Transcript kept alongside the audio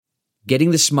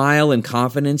Getting the smile and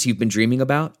confidence you've been dreaming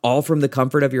about, all from the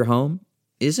comfort of your home,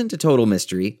 isn't a total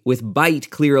mystery with Bite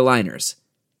clear aligners.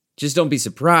 Just don't be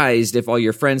surprised if all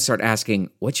your friends start asking,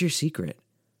 "What's your secret?"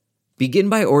 Begin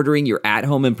by ordering your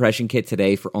at-home impression kit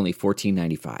today for only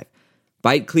 $14.95.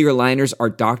 Bite clear aligners are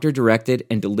doctor-directed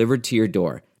and delivered to your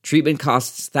door. Treatment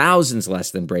costs thousands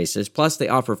less than braces, plus they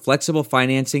offer flexible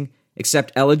financing,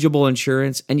 accept eligible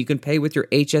insurance, and you can pay with your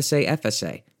HSA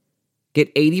FSA. Get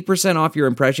 80% off your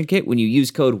impression kit when you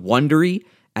use code WONDERY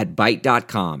at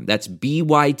Byte.com. That's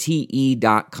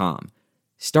BYTE.com.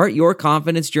 Start your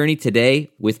confidence journey today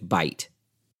with Byte.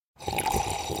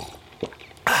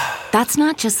 That's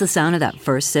not just the sound of that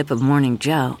first sip of Morning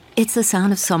Joe. It's the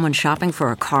sound of someone shopping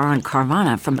for a car on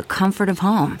Carvana from the comfort of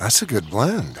home. That's a good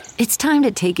blend. It's time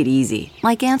to take it easy,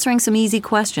 like answering some easy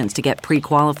questions to get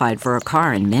pre-qualified for a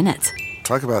car in minutes.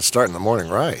 Talk about starting the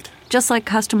morning right. Just like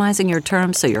customizing your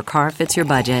terms so your car fits your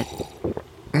budget.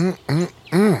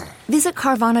 Visit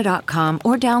Carvana.com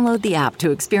or download the app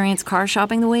to experience car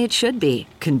shopping the way it should be.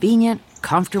 Convenient,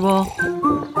 comfortable.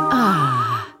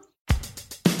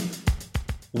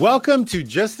 Welcome to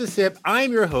Just a Sip.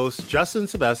 I'm your host, Justin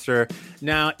Sylvester.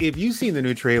 Now, if you've seen the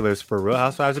new trailers for Real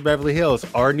Housewives of Beverly Hills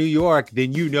or New York,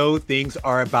 then you know things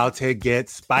are about to get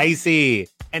spicy.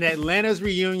 And Atlanta's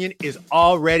reunion is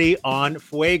already on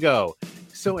fuego.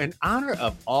 So in honor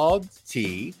of all the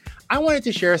tea, I wanted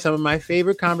to share some of my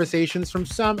favorite conversations from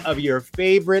some of your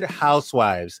favorite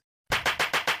housewives.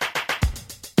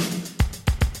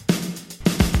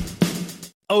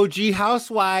 OG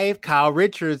housewife Kyle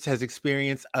Richards has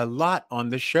experienced a lot on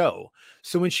the show.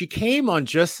 So when she came on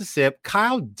Just a Sip,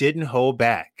 Kyle didn't hold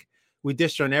back. We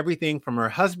dished on everything from her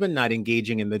husband not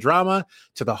engaging in the drama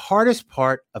to the hardest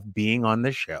part of being on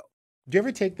the show. Do you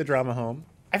ever take the drama home?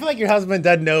 I feel like your husband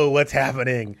doesn't know what's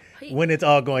happening when it's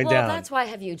all going down. Well, that's why I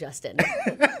have you, Justin.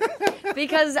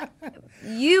 Because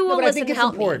you will listen and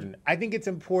help me. I think it's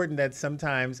important that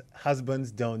sometimes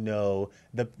husbands don't know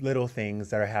the little things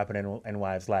that are happening in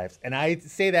wives' lives. And I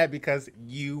say that because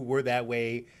you were that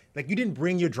way. Like, you didn't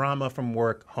bring your drama from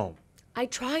work home. I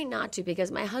try not to,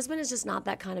 because my husband is just not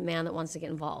that kind of man that wants to get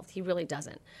involved. He really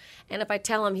doesn't. And if I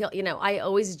tell him, I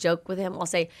always joke with him. I'll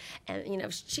say, and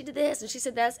she did this and she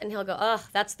said this, and he'll go, "Ugh,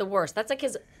 that's the worst." That's like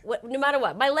no matter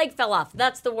what, my leg fell off.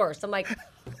 That's the worst. I'm like,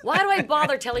 why do I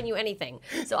bother telling you anything?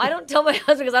 So I don't tell my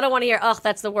husband because I don't want to hear, "Ugh,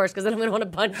 that's the worst," because then I'm going to want to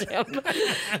punch him.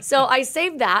 So I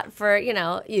save that for,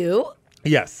 you.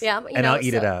 Yes. Yeah. And I'll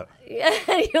eat it up. Yeah,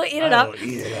 he'll eat it up. I'll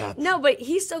eat it up. No, but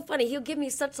he's so funny. He'll give me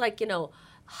such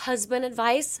husband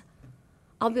advice.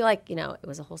 I'll be like, it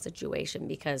was a whole situation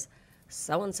because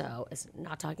so-and-so is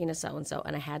not talking to so-and-so,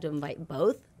 and I had to invite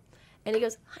both. And he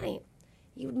goes, "Honey,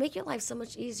 you would make your life so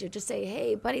much easier. Just say,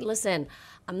 'Hey, buddy, listen,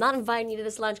 I'm not inviting you to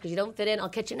this lunch because you don't fit in. I'll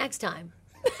catch you next time.'"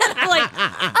 And I'm like,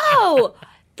 oh,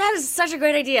 that is such a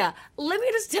great idea. Let me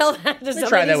just tell that to some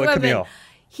try of that these with women. Camille.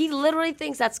 He literally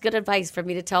thinks that's good advice for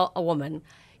me to tell a woman.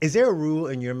 Is there a rule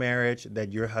in your marriage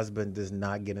that your husband does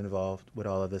not get involved with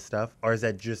all of this stuff? Or is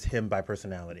that just him by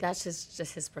personality? That's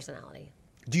just his personality.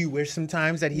 Do you wish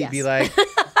sometimes that he'd be Yes. like,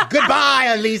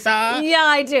 "Goodbye, Elisa"? Yeah,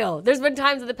 I do. There's been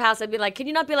times in the past I'd be like, "Can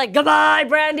you not be like, goodbye,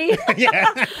 Brandy?"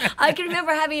 Yeah. I can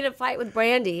remember having a fight with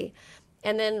Brandy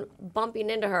and then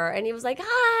bumping into her. And he was like,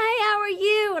 "Hi, how are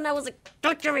you?" And I was like,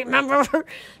 "Don't you remember?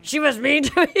 She was mean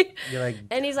to me." You're like,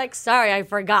 and he's like, "Sorry, I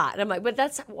forgot." And I'm like, but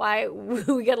that's why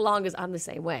we get along, is I'm the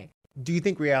same way. do you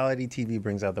think reality TV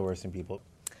brings out the worst in people?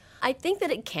 I think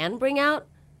that it can bring out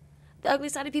the ugly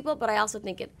side of people, but I also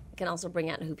think it can also bring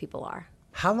out who people are.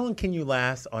 How long can you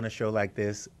last on a show like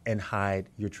this and hide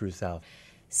your true self?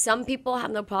 Some people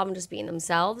have no problem just being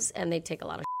themselves, and they take a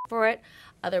lot of for it.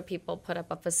 Other people put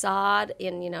up a facade,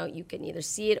 and you can either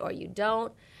see it or you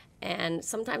don't. And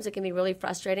sometimes it can be really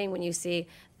frustrating when you see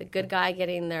the good guy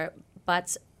getting their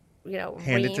butts,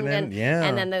 Handed to them,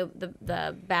 and then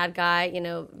the bad guy,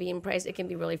 being praised. It can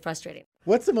be really frustrating.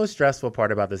 What's the most stressful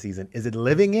part about the season? Is it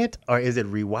living it, or is it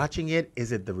rewatching it?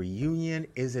 Is it the reunion?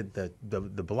 Is it the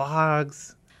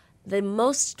blogs? The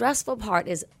most stressful part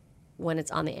is when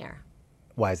it's on the air.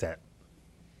 Why is that?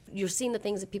 You're seeing the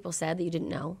things that people said that you didn't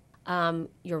know.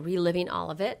 You're reliving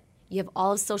all of it. You have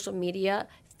all of social media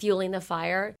fueling the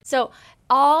fire. So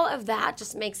all of that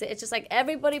just makes it's just like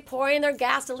everybody pouring their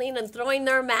gasoline and throwing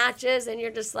their matches, and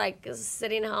you're just like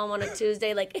sitting home on a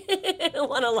Tuesday like, I don't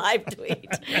want a live tweet.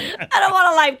 I don't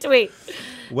want a live tweet.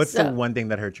 What's the one thing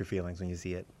that hurts your feelings when you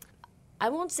see it? I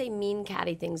won't say mean,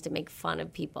 catty things to make fun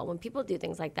of people. When people do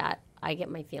things like that, I get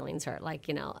my feelings hurt.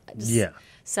 Yeah.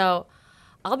 So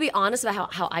I'll be honest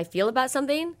about how I feel about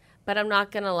something, but I'm not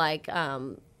going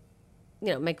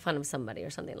to make fun of somebody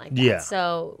or something like that. Yeah.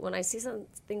 So when I see some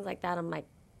things like that, I'm like,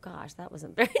 gosh, that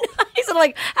wasn't very nice. I'm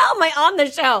like, how am I on the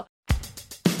show?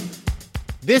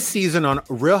 This season on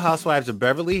Real Housewives of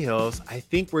Beverly Hills, I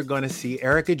think we're going to see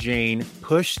Erika Jayne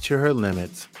pushed to her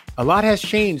limits. A lot has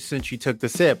changed since she took the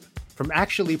sip, from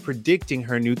actually predicting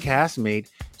her new castmate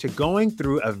to going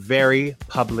through a very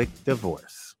public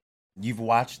divorce. You've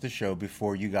watched the show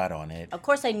before you got on it. Of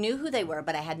course, I knew who they were,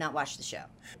 but I had not watched the show.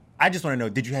 I just want to know,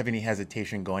 did you have any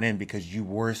hesitation going in because you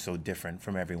were so different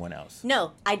from everyone else?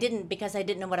 No, I didn't, because I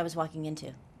didn't know what I was walking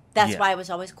into. That's why I was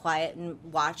always quiet and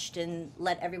watched and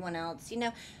let everyone else,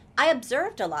 I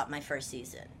observed a lot my first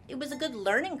season. It was a good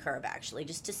learning curve, actually,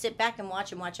 just to sit back and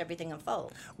watch everything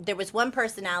unfold. There was one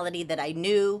personality that I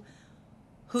knew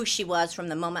who she was from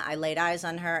the moment I laid eyes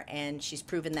on her, and she's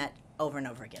proven that over and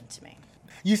over again to me.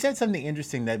 You said something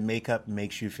interesting, that makeup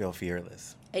makes you feel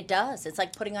fearless. It does. It's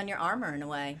like putting on your armor in a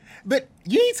way. But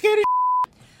you ain't scared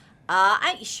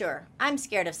of Sure, I'm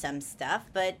scared of some stuff,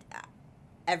 but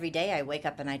every day I wake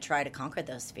up and I try to conquer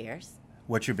those fears.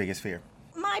 What's your biggest fear?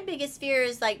 My biggest fear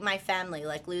is like my family,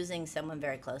 like losing someone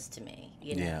very close to me,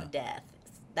 death.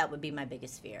 That would be my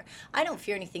biggest fear. I don't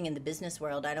fear anything in the business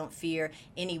world. I don't fear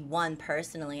anyone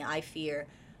personally. I fear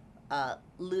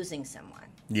losing someone.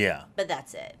 Yeah. But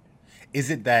that's it. Is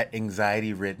it that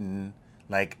anxiety ridden,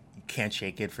 like you can't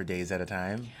shake it for days at a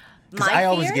time? Because I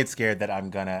always get scared that I'm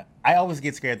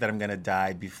gonna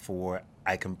die before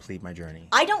I complete my journey.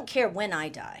 I don't care when I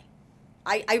die.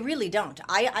 I really don't.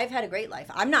 I've had a great life.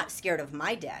 I'm not scared of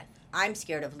my death. I'm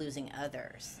scared of losing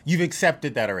others. You've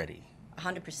accepted that already?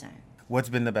 100%. What's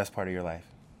been the best part of your life?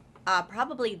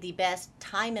 Probably the best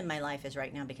time in my life is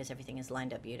right now, because everything is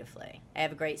lined up beautifully. I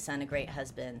have a great son, a great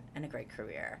husband, and a great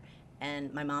career.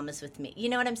 And my mom is with me. You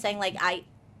know what I'm saying? Like, I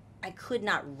could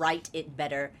not write it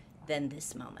better than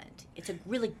this moment. It's a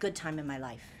really good time in my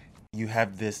life. You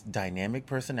have this dynamic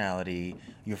personality,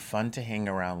 you're fun to hang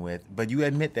around with, but you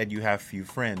admit that you have few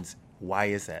friends. Why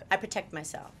is that? I protect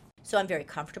myself. So I'm very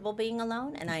comfortable being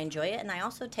alone, and I enjoy it, and I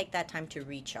also take that time to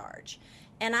recharge.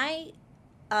 And I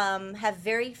have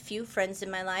very few friends in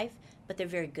my life, but they're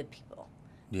very good people.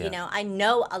 Yeah. I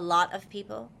know a lot of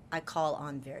people. I call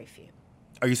on very few.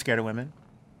 Are you scared of women?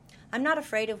 I'm not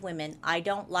afraid of women. I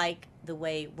don't like the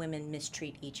way women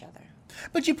mistreat each other.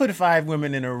 But you put 5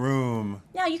 women in a room.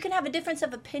 Now, you can have a difference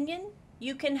of opinion.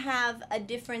 You can have a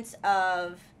difference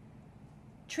of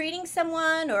treating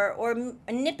someone or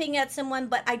nipping at someone,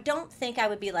 but I don't think I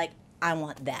would be like, I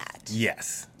want that.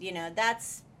 Yes.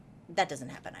 That doesn't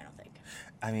happen, I don't think.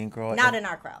 I mean, girl. Not in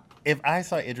our crowd. If I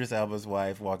saw Idris Elba's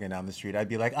wife walking down the street, I'd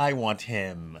be like, I want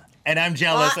him. And I'm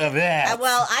jealous of that.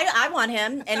 Well, I want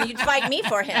him, and you'd fight me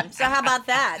for him. So how about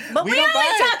that? But we always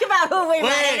talk about who we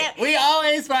want. We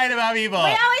always fight about people. We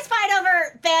always fight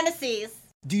over fantasies.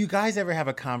 Do you guys ever have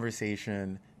a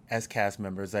conversation as cast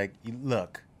members like,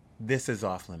 look, this is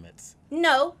off limits?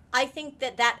 No, I think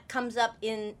that comes up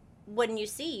in when you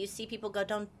see people go,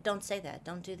 don't say that,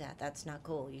 don't do that. That's not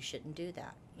cool. You shouldn't do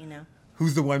that,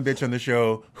 Who's the one bitch on the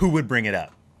show who would bring it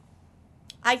up?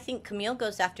 I think Camille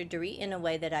goes after Dorit in a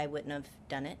way that I wouldn't have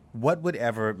done it. What would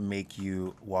ever make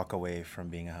you walk away from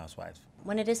being a housewife?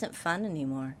 When it isn't fun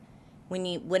anymore. When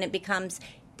it becomes...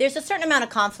 There's a certain amount of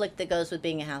conflict that goes with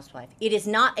being a housewife. It is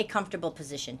not a comfortable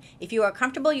position. If you are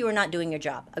comfortable, you are not doing your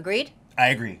job. Agreed? I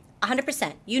agree.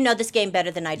 100%. You know this game better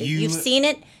than I do. You've seen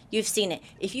it. You've seen it.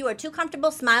 If you are too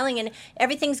comfortable smiling and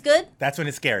everything's good... That's when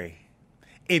it's scary.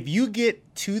 If you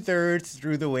get 2/3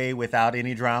 through the way without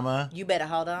any drama... You better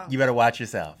hold on. You better watch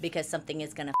yourself. Because something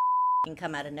is going to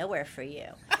come out of nowhere for you.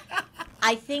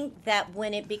 I think that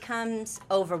when it becomes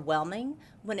overwhelming,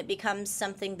 when it becomes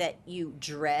something that you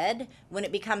dread, when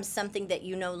it becomes something that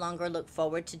you no longer look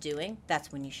forward to doing,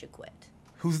 that's when you should quit.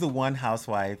 Who's the one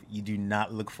housewife you do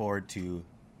not look forward to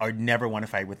or never want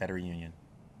to fight with at a reunion?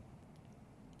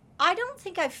 I don't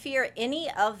think I fear any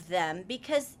of them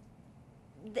because,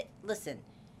 listen,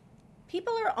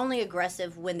 people are only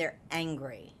aggressive when they're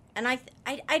angry. And I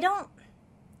don't...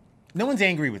 No one's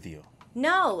angry with you.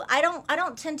 No, I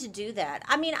don't tend to do that.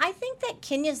 I mean, I think that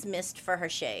Kenya's missed for her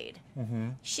shade. Mm-hmm.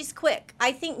 She's quick.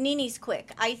 I think Nene's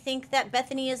quick. I think that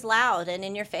Bethany is loud and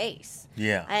in your face.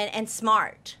 Yeah. And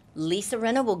smart. Lisa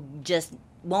Rinna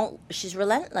she's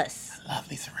relentless. I love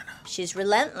Lisa Rinna. She's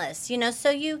relentless,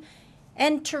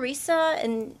 and Teresa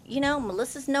and,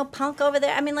 Melissa's no punk over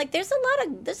there. I mean, like, there's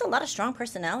a lot of strong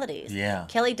personalities. Yeah.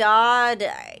 Kelly Dodd,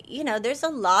 there's a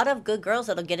lot of good girls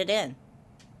that'll get it in.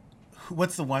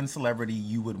 What's the one celebrity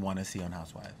you would want to see on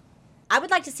Housewives? I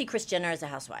would like to see Kris Jenner as a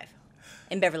housewife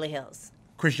in Beverly Hills.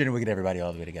 Kris Jenner would get everybody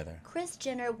all the way together. Kris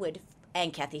Jenner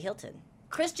and Kathy Hilton.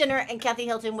 Kris Jenner and Kathy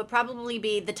Hilton would probably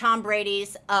be the Tom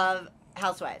Bradys of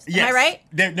Housewives. Yes. Am I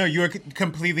right? No, you are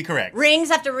completely correct.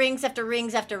 Rings after rings after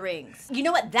rings after rings. You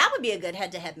know what? That would be a good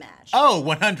head-to-head match. Oh,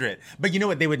 100. But you know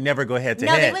what? They would never go head to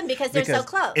head. No, they wouldn't because they're so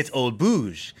close. It's old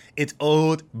bouge. It's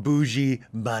old bougie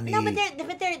money. No, but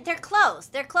they're close.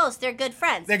 They're close. They're good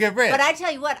friends. They're good friends. But I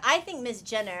tell you what, I think Miss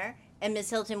Jenner and Miss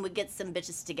Hilton would get some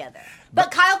bitches together.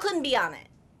 But Kyle couldn't be on it.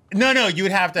 No, you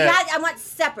would have to. Yeah, I want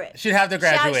separate. She'd have to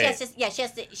graduate. She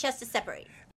has to separate.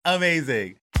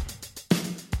 Amazing.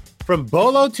 From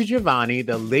Bolo to Giovanni,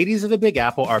 the ladies of the Big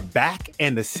Apple are back,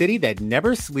 and the city that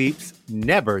never sleeps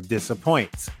never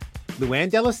disappoints. Luann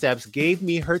de Lesseps gave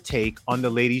me her take on the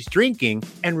ladies drinking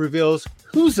and reveals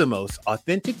who's the most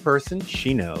authentic person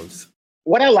she knows.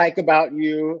 What I like about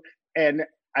you, and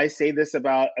I say this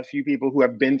about a few people who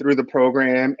have been through the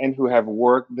program and who have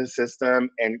worked the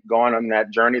system and gone on that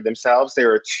journey themselves,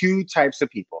 there are two types of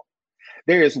people.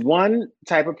 There is one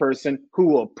type of person who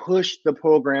will push the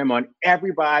program on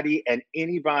everybody and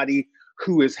anybody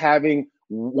who is having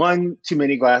one too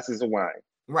many glasses of wine.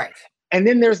 Right. And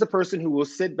then there's the person who will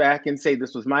sit back and say,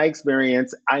 this was my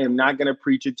experience. I am not going to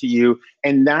preach it to you.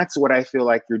 And that's what I feel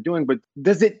like you're doing. But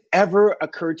does it ever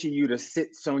occur to you to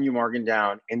sit Sonia Morgan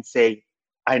down and say,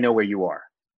 I know where you are?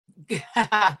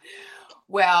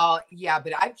 Well, yeah,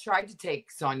 but I've tried to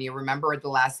take Sonia. Remember at the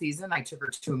last season, I took her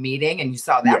to a meeting and you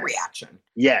saw that reaction.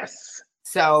 Yes.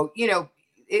 So,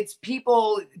 it's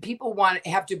people want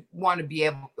to be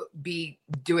able to be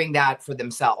doing that for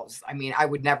themselves. I mean, I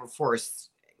would never force,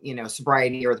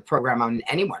 sobriety or the program on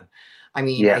anyone. I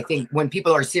mean, I think when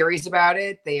people are serious about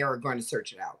it, they are going to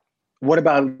search it out. What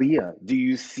about Leah? Do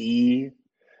you see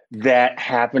that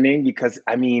happening? Because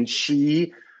I mean,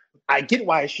 I get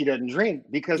why she doesn't drink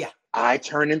because I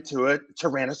turn into a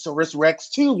Tyrannosaurus Rex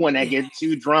too when I get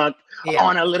too drunk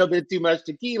on a little bit too much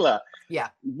tequila. Yeah.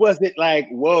 Was it like,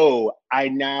 whoa, I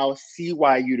now see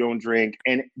why you don't drink?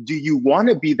 And do you want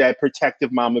to be that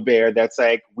protective mama bear that's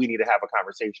like, we need to have a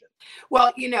conversation?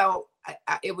 Well,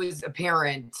 it was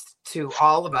apparent to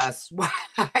all of us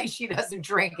why she doesn't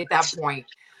drink at that point.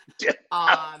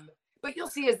 But you'll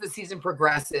see as the season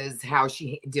progresses how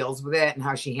she deals with it and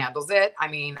how she handles it. I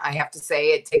mean, I have to say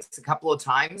it takes a couple of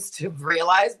times to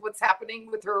realize what's happening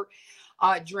with her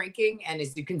drinking. And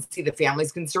as you can see, the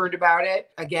family's concerned about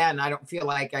it. Again, I don't feel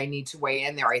like I need to weigh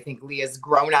in there. I think Leah's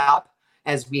grown up,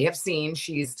 as we have seen.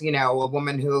 She's, a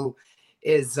woman who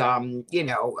is, a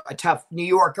tough New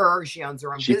Yorker. She owns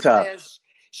her own business. Tough.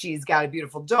 She's got a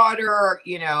beautiful daughter.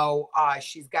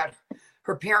 She's got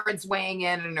her parents weighing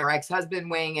in and her ex-husband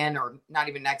weighing in, or not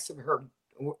even next to her.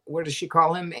 What does she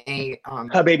call him?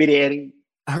 Her baby daddy.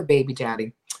 Her baby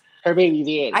daddy. Her baby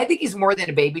daddy. I think he's more than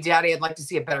a baby daddy. I'd like to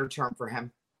see a better term for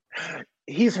him.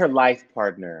 He's her life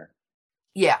partner.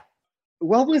 Yeah.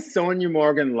 What was Sonia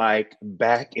Morgan like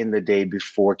back in the day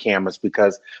before cameras?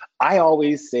 Because I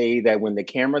always say that when the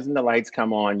cameras and the lights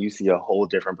come on, you see a whole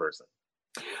different person.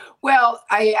 Well,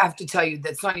 I have to tell you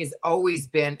that Sonia's always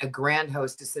been a grand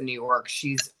hostess in New York.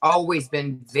 She's always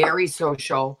been very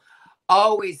social,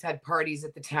 always had parties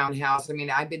at the townhouse. I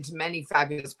mean, I've been to many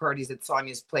fabulous parties at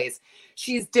Sonia's place.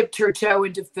 She's dipped her toe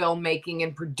into filmmaking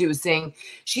and producing.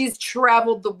 She's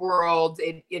traveled the world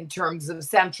in terms of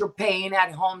Saint-Tropez and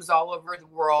had homes all over the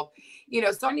world.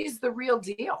 Sonia's the real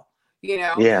deal.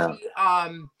 Yeah.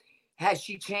 Has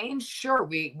she changed? Sure,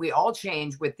 we all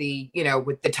change with the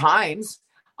times.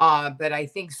 But I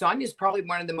think Sonia's probably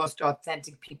one of the most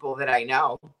authentic people that I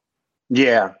know.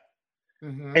 Yeah.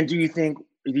 Mm-hmm. And do you think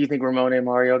Ramona and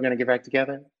Mario are going to get back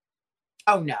together?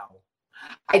 Oh, no.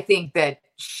 I think that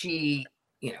she,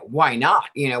 why not?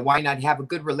 Why not have a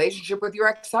good relationship with your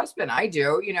ex-husband? I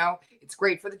do. It's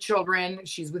great for the children.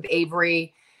 She's with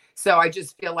Avery. So I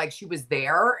just feel like she was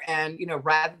there. And,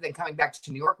 rather than coming back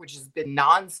to New York, which has been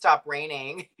nonstop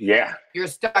raining. Yeah. You're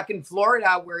stuck in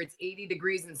Florida where it's 80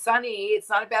 degrees and sunny. It's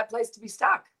not a bad place to be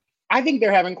stuck. I think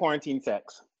they're having quarantine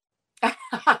sex.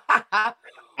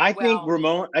 I think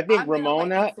Ramona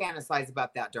fantasize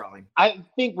about that, darling. I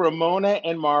think Ramona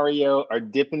and Mario are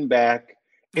dipping back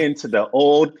into the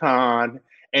old con,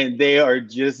 and they are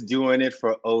just doing it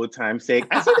for old time's sake.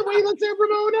 I see the way he looks at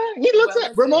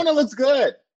Ramona. Ramona looks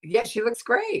good. Yeah, she looks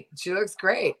great.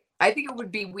 I think it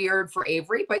would be weird for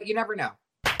Avery, but you never know.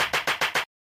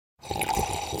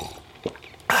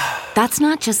 That's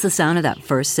not just the sound of that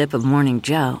first sip of Morning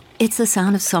Joe. It's the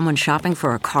sound of someone shopping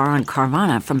for a car on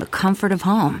Carvana from the comfort of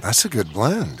home. That's a good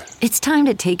blend. It's time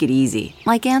to take it easy,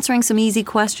 like answering some easy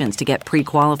questions to get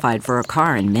pre-qualified for a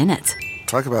car in minutes.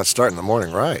 Talk about starting the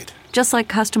morning right. Just like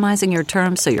customizing your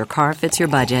terms so your car fits your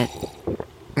budget.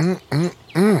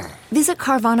 Visit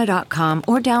Carvana.com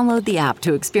or download the app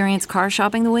to experience car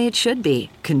shopping the way it should be.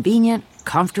 Convenient,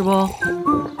 comfortable.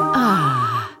 Ah.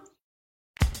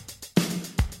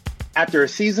 After a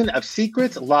season of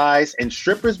secrets, lies, and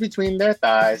strippers between their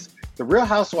thighs, the Real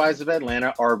Housewives of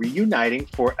Atlanta are reuniting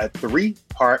for a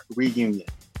 3-part reunion.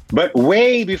 But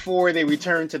way before they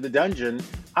return to the dungeon,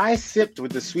 I sipped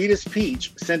with the sweetest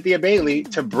peach, Cynthia Bailey,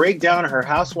 to break down her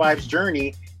housewives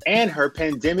journey and her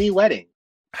pandemic wedding.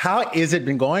 How has it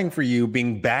been going for you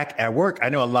being back at work? I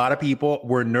know a lot of people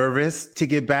were nervous to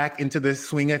get back into the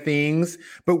swing of things,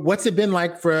 but what's it been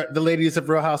like for the ladies of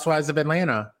Real Housewives of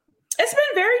Atlanta? It's been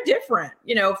very different,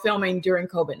 filming during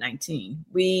COVID-19.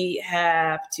 We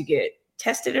have to get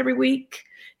tested every week,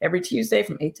 every Tuesday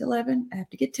from 8 to 11. I have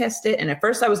to get tested. And at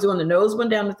first I was doing the nose one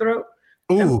down the throat.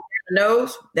 Ooh. The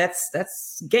nose,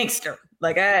 that's gangster.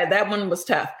 That one was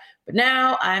tough. But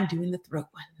now I'm doing the throat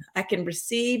one. I can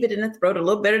receive it in the throat a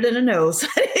little better than the nose.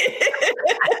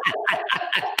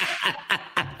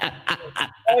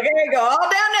 Okay, go all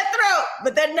down that throat.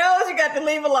 But that nose, you got to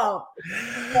leave alone.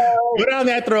 Put on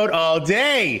that throat all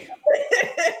day.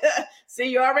 See,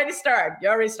 you already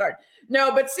started.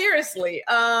 No, but seriously,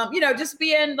 just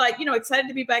being excited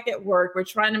to be back at work. We're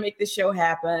trying to make this show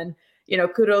happen.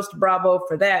 Kudos to Bravo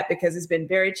for that, because it's been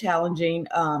very challenging,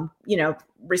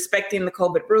 respecting the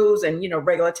COVID rules, and,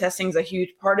 regular testing is a huge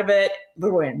part of it.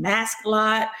 We're wearing masks a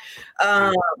lot.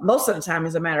 Most of the time,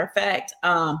 as a matter of fact,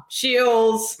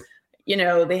 shields,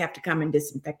 they have to come and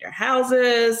disinfect our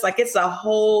houses. It's a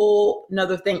whole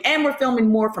nother thing. And we're filming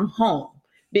more from home,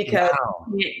 because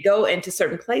we can't go into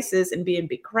certain places and be in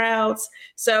big crowds.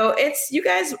 So you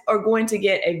guys are going to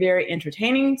get a very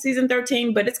entertaining season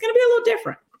 13, but it's going to be a little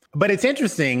different. But it's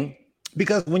interesting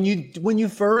because when you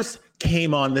first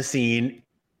came on the scene,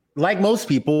 like most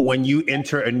people, when you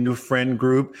enter a new friend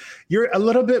group, you're a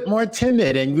little bit more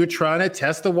timid and you're trying to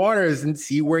test the waters and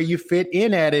see where you fit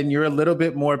in at, and you're a little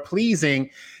bit more pleasing.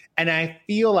 And I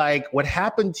feel like what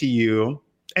happened to you,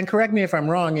 and correct me if I'm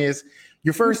wrong, is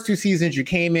your first 2 seasons, you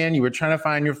came in, you were trying to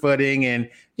find your footing, and,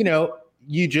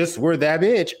 you just were that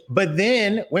bitch. But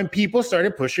then when people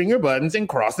started pushing your buttons and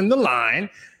crossing the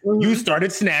line, you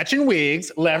started snatching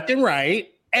wigs left and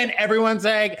right. And everyone's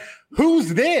like,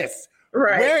 who's this?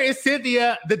 Right. Where is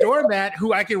Cynthia, the doormat,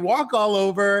 who I can walk all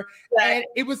over? Right.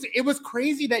 And it was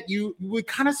crazy that we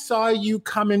kind of saw you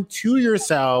come into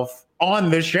yourself on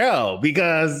the show,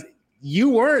 because you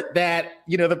weren't that,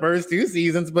 the first 2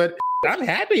 seasons, but I'm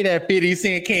happy that 50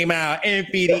 Cent came out and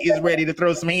 50 is ready to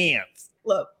throw some hands.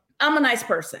 Look, I'm a nice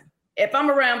person. If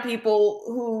I'm around people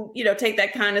who, take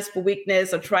that kindness for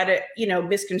weakness, or try to,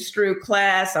 misconstrue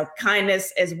class or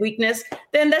kindness as weakness,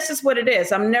 then that's just what it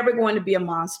is. I'm never going to be a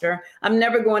monster. I'm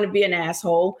never going to be an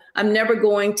asshole. I'm never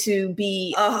going to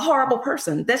be a horrible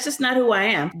person. That's just not who I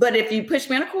am. But if you push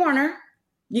me in a corner,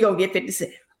 you're going to get 50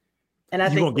 Cent. And I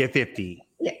think you're going to get 50.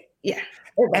 Yeah.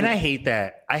 And I hate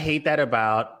that. I hate that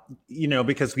about,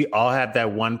 because we all have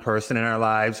that one person in our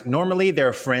lives. Normally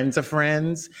they're friends of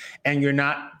friends, and you're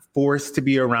not forced to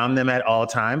be around them at all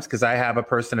times. Because I have a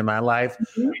person in my life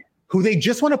who they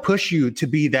just want to push you to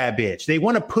be that bitch. They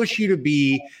want to push you to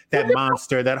be that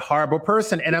monster, that horrible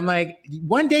person. And I'm like,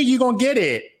 one day you're going to get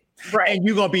it. Right. And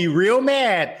you're going to be real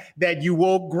mad that you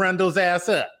woke Grundle's ass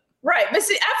up. Right. But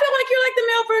see, I feel like you're like the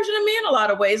male version of me in a lot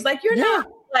of ways. You're not.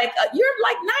 You're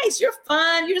nice, you're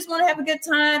fun, you just want to have a good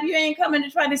time. You ain't coming to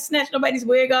try to snatch nobody's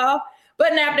wig off.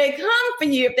 But now if they come for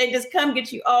you, if they just come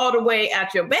get you all the way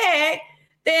out your bag,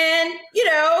 then,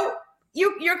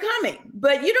 you're coming.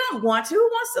 But you don't want to. Who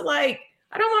wants to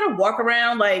I don't want to walk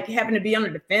around having to be on the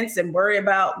defense and worry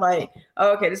about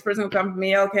okay, this person will come for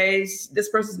me. Okay, this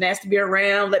person's nasty to be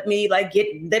around. Let me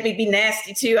be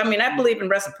nasty too. I mean, I believe in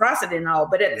reciprocity and all,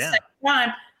 but at the same time,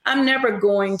 I'm never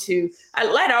going to,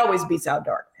 light always beats out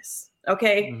darkness.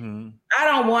 Okay. Mm-hmm. I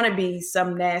don't want to be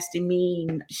some nasty,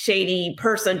 mean, shady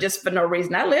person just for no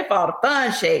reason. I live for all the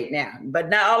fun shade now, but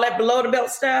not all that below the belt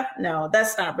stuff. No,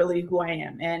 that's not really who I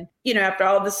am. And, after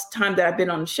all this time that I've been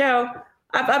on the show,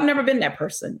 I've never been that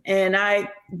person. And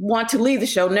I want to leave the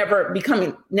show, never to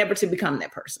become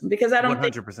that person, because I don't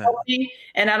 100%. Think,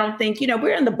 and I don't think,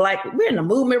 we're in the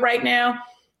movement right now.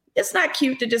 It's not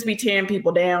cute to just be tearing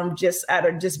people down just out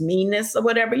of just meanness or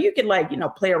whatever. You can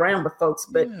play around with folks,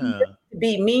 but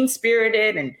be mean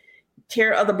spirited and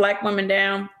tear other Black women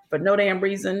down for no damn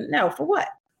reason. No, for what?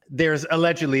 There's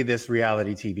allegedly this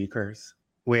reality TV curse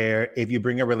where if you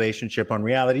bring a relationship on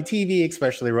reality TV,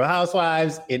 especially Real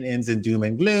Housewives, it ends in doom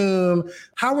and gloom.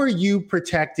 How are you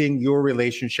protecting your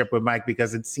relationship with Mike?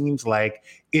 Because it seems like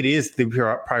it is the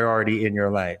priority in your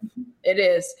life. It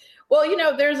is. Well,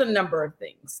 there's a number of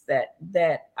things that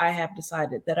I have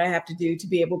decided that I have to do to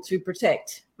be able to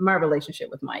protect my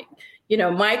relationship with Mike.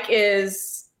 Mike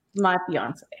is my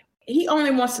fiance. He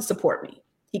only wants to support me.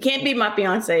 He can't be my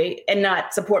fiance and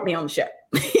not support me on the show.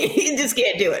 He just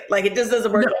can't do it. Like, it just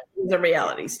doesn't work. He's a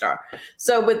reality star.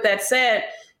 So with that said,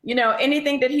 you know,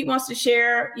 anything that he wants to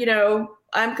share, you know,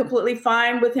 I'm completely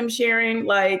fine with him sharing.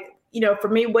 Like, you know, for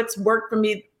me, what's worked for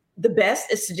me the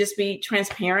best is to just be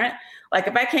transparent. Like,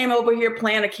 if I came over here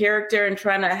playing a character and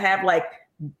trying to have, like,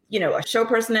 you know, a show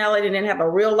personality and then have a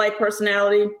real life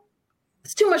personality,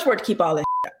 it's too much work to keep all this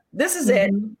up. This is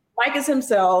it. Mike is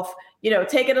himself, you know,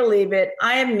 take it or leave it.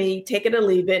 I am me, take it or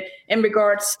leave it. In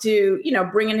regards to, you know,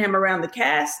 bringing him around the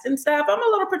cast and stuff, I'm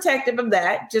a little protective of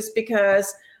that just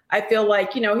because I feel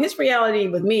like, you know, his reality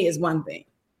with me is one thing.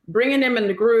 Bringing him in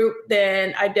the group,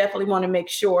 then I definitely want to make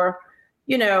sure,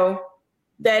 you know,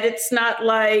 that it's not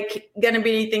like going to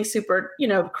be anything super, you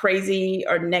know, crazy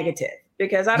or negative,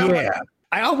 because I don't want to.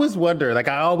 I always wonder, like,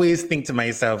 I always think to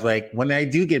myself, like, when I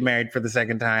do get married for the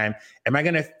second time, am I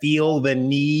going to feel the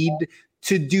need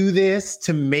to do this,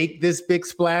 to make this big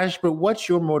splash? But what's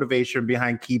your motivation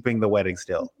behind keeping the wedding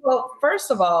still? Well, first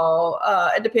of all,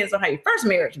 it depends on how your first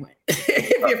marriage went.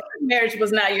 If your first marriage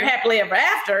was not your happily ever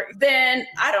after, then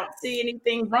I don't see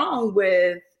anything wrong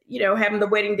with, you know, having the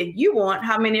wedding that you want,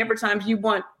 how many ever times you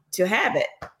want to have it.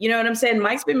 You know what I'm saying?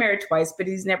 Mike's been married twice, but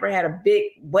he's never had a big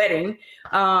wedding.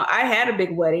 I had a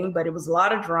big wedding, but it was a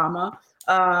lot of drama.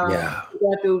 We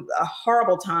went through a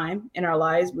horrible time in our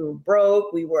lives. We were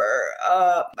broke. We were,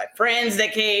 my friends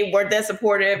that came weren't that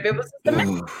supportive. It was just a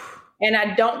mess. And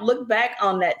I don't look back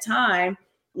on that time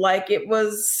like it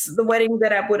was the wedding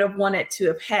that I would have wanted to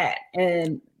have had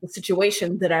and the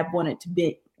situation that I wanted to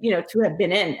be, you know, to have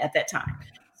been in at that time.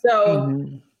 So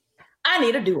I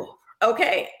need a do-over.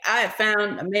 Okay, I have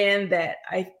found a man that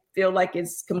I feel like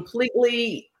is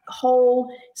completely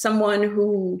whole, someone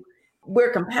who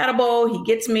we're compatible. He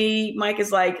gets me. Mike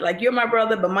is like you're my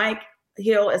brother, but Mike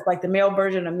Hill is like the male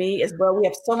version of me as well. We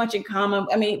have so much in common.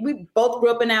 I mean, we both grew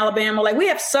up in Alabama. Like, we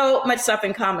have so much stuff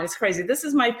in common. It's crazy. This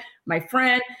is my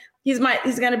friend. He's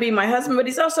going to be my husband, but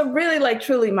he's also really, like,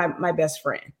 truly my best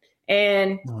friend.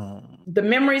 And the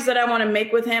memories that I want to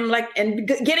make with him, like, and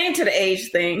getting to the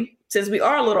age thing, since we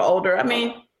are a little older, I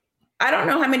mean, I don't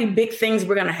know how many big things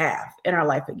we're going to have in our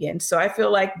life again. So I feel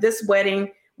like this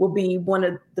wedding will be one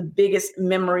of the biggest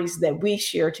memories that we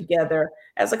share together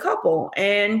as a couple.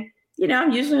 And, you know,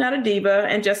 I'm usually not a diva.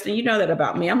 And Justin, you know that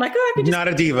about me. I'm like, oh, I could just not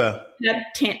a diva.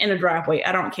 That tent in a driveway.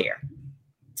 I don't care.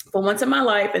 For once in my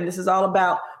life, and this is all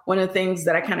about one of the things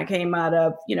that I kind of came out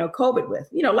of, you know, COVID with.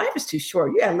 You know, life is too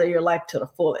short. You got to live your life to the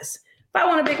fullest. If I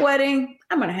want a big wedding,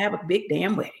 I'm going to have a big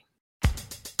damn wedding.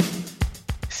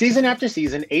 Season after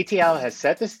season, ATL has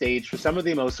set the stage for some of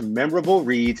the most memorable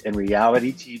reads in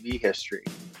reality TV history.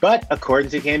 But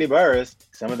according to Candy Burris,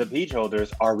 some of the peach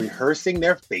holders are rehearsing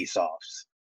their face-offs.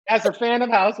 As a fan of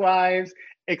Housewives,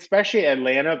 especially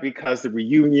Atlanta, because the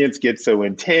reunions get so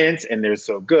intense and they're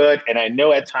so good, and I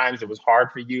know at times it was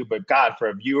hard for you, but God, for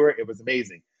a viewer, it was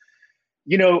amazing.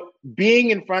 You know,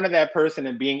 being in front of that person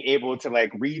and being able to,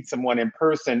 like, read someone in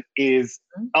person is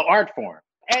an art form.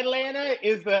 Atlanta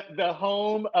is the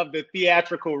home of the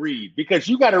theatrical read, because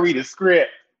you got to read a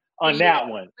script on that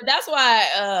one. But that's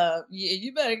why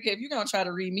you better, if you're going to try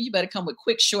to read me, you better come with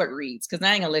quick, short reads, because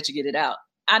I ain't going to let you get it out.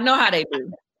 I know how they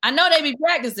do. I know they be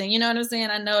practicing, you know what I'm saying?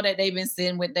 I know that they've been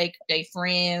sitting with they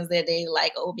friends that they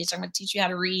like, oh, bitch, I'm going to teach you how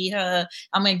to read her.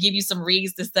 I'm going to give you some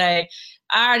reads to say.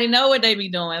 I already know what they be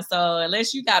doing. So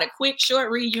unless you got a quick, short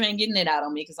read, you ain't getting it out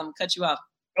on me, because I'm going to cut you off.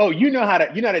 Oh, you know how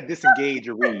to disengage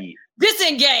a read.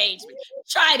 Disengage.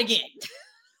 Try it again.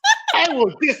 I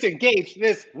will disengage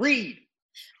this read.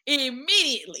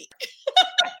 Immediately.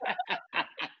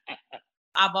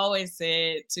 I've always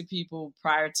said to people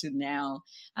prior to now,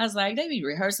 I was like, they be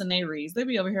rehearsing their reads. They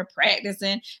be over here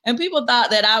practicing. And people thought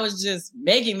that I was just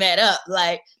making that up.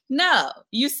 Like, no,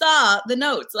 you saw the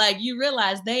notes. Like, you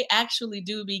realize they actually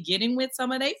do be getting with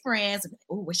some of their friends.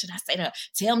 Oh, what should I say to her?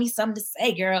 Tell me something to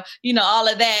say, girl. You know, all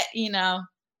of that, you know.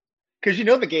 Because you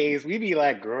know the gays, we be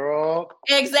like, girl.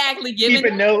 Exactly.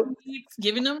 Giving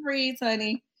them reads,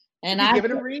 honey. And I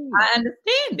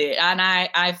understand it. And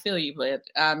I feel you. But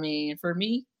I mean, for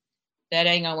me, that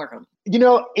ain't gonna work on me. You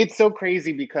know, it's so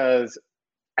crazy because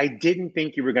I didn't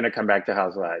think you were going to come back to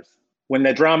Housewives. When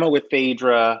the drama with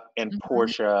Phaedra and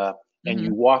Portia, and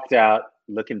you walked out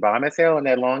looking bomb as hell in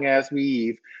that long ass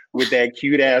weave with that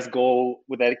cute ass gold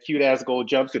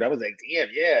jumpsuit, I was like, damn,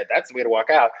 yeah, that's the way to walk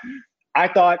out. I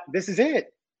thought, this is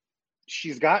it.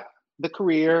 She's got the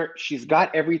career. She's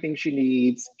got everything she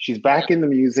needs. She's back in the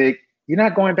music. You're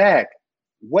not going back.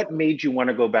 What made you want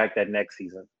to go back that next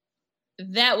season?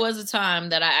 That was a time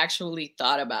that I actually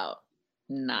thought about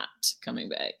not coming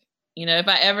back. You know, if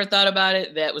I ever thought about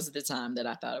it, that was the time that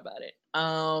I thought about it.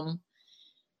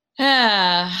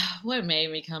 What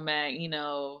made me come back?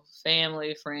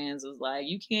 Family, friends was like,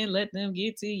 you can't let them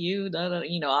get to you,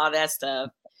 all that stuff.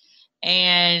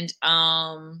 And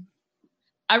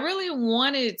I really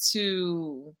wanted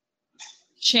to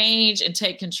change and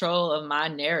take control of my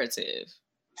narrative.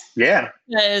 Yeah.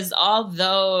 Because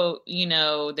although,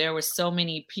 there were so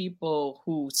many people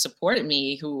who supported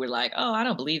me who were like, oh, I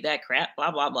don't believe that crap,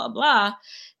 blah, blah, blah, blah.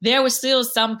 There were still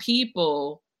some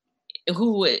people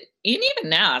who would, and even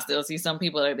now I still see some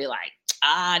people that would be like,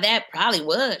 that probably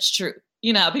was true.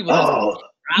 People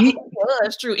probably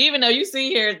was true. Even though you see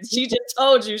here, she just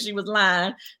told you she was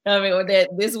lying. Or that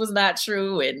this was not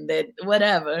true and that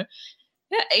whatever.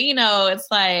 It's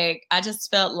like, I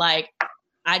just felt like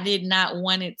I did not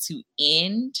want it to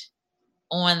end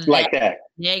on that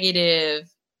negative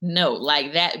note.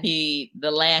 Like that be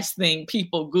the last thing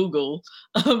people Google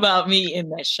about me in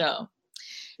that show.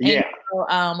 And so,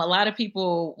 a lot of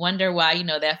people wonder why,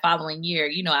 that following year,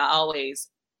 I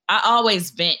always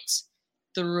vent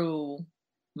through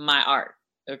my art.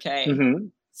 Okay. Mm-hmm.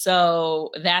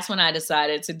 So that's when I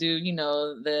decided to do,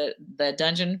 the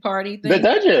dungeon party thing. The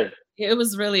dungeon. It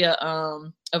was really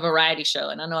a variety show.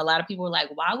 And I know a lot of people were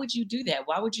like, why would you do that?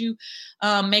 Why would you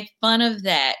make fun of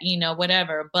that?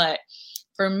 Whatever. But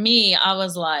for me, I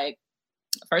was like,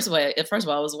 First of all,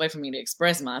 it was a way for me to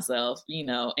express myself,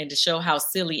 and to show how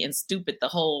silly and stupid the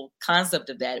whole concept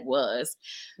of that was.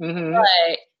 Mm-hmm.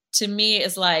 But to me,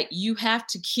 it's like you have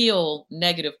to kill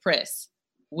negative press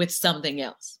with something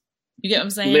else. You get what I'm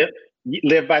saying?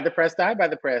 Live by the press, die by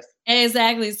the press.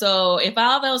 Exactly. So if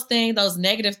all those things, those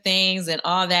negative things and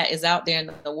all that is out there in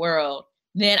the world,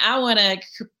 then I want to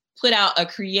put out a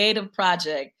creative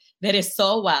project that is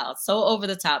so wild, so over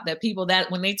the top that people that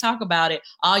when they talk about it,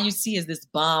 all you see is this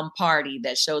bomb party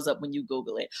that shows up when you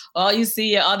Google it. All you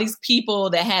see are all these people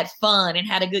that had fun and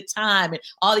had a good time and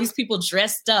all these people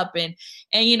dressed up. And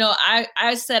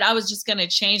I said I was just going to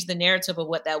change the narrative of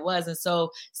what that was. And so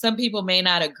some people may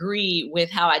not agree with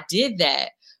how I did that.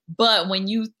 But when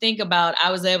you think about,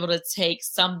 I was able to take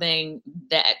something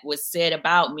that was said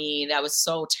about me that was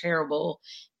so terrible,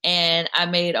 and I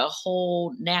made a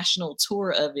whole national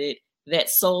tour of it that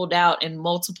sold out in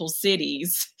multiple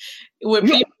cities with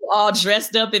people all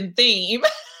dressed up in theme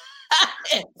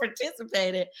and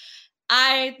participated.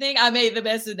 I think I made the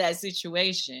best of that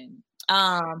situation.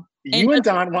 You and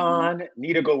Don Juan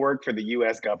need to go work for the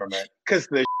U.S. government because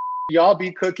the y'all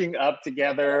be cooking up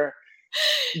together.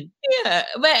 Yeah,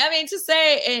 but I mean, to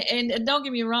say, and don't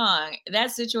get me wrong, that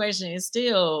situation is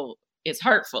still, it's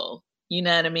hurtful. You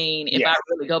know what I mean? If I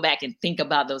really go back and think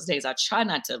about those days, I try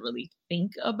not to really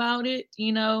think about it,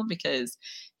 because,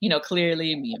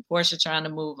 clearly me and Portia trying to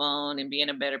move on and be in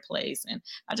a better place. And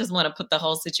I just want to put the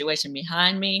whole situation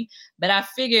behind me. But I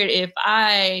figured if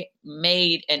I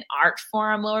made an art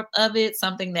form of it,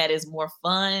 something that is more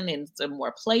fun and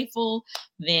more playful,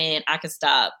 then I could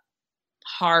stop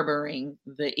harboring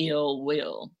the ill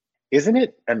will. Isn't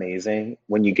it amazing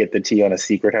when you get the tea on a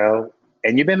secret hoe?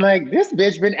 And you've been like, this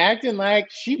bitch been acting like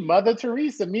she Mother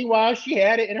Teresa. Meanwhile, she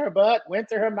had it in her butt, went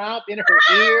to her mouth, in her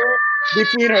ear,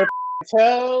 between her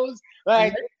toes.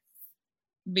 Like,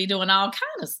 be doing all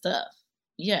kind of stuff.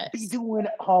 Yes. Be doing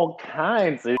all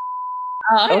kinds of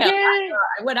okay.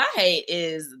 What I hate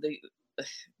is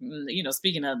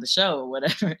speaking of the show or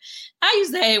whatever, I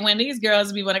used to hate when these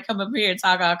girls want to come up here and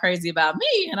talk all crazy about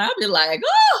me. And I'd be like,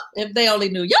 oh, if they only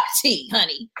knew your tea,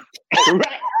 honey.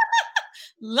 Right.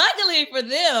 Luckily for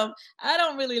them, I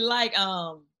don't really like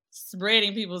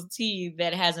spreading people's tea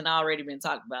that hasn't already been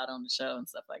talked about on the show and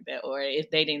stuff like that. Or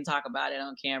if they didn't talk about it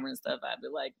on camera and stuff, I'd be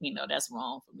like, that's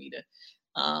wrong for me to,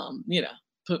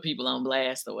 put people on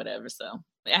blast or whatever. So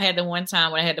I had the one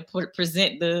time when I had to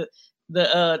present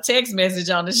the text message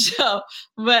on the show.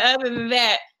 But other than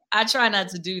that, I try not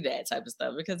to do that type of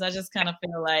stuff because I just kind of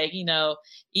feel like,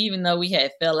 even though we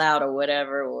had fell out or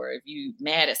whatever, or if you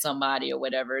mad at somebody or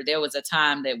whatever, there was a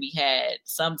time that we had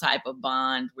some type of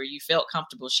bond where you felt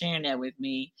comfortable sharing that with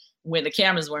me when the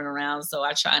cameras weren't around. So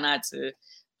I try not to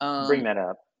bring that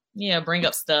up. Yeah, bring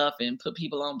up stuff and put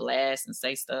people on blast and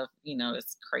say stuff,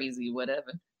 it's crazy,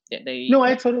 whatever. No,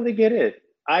 I totally get it.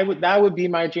 That would be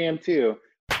my jam too.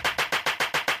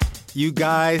 You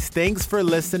guys, thanks for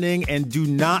listening, and do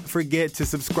not forget to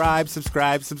subscribe.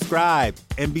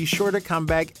 And be sure to come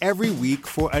back every week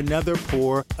for another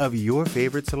pour of your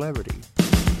favorite celebrity.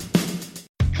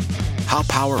 How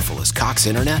powerful is Cox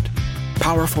Internet?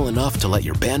 Powerful enough to let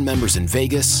your band members in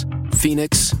Vegas,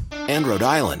 Phoenix, and Rhode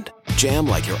Island jam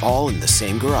like you're all in the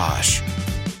same garage.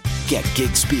 Get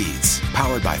gig speeds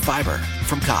powered by fiber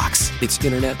from Cox. It's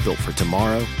internet built for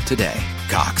tomorrow, today.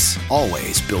 Cox,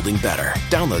 always building better.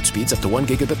 Download speeds up to 1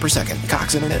 gigabit per second.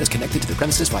 Cox internet is connected to the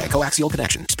premises via coaxial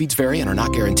connection. Speeds vary and are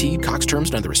not guaranteed. Cox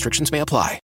terms and other restrictions may apply.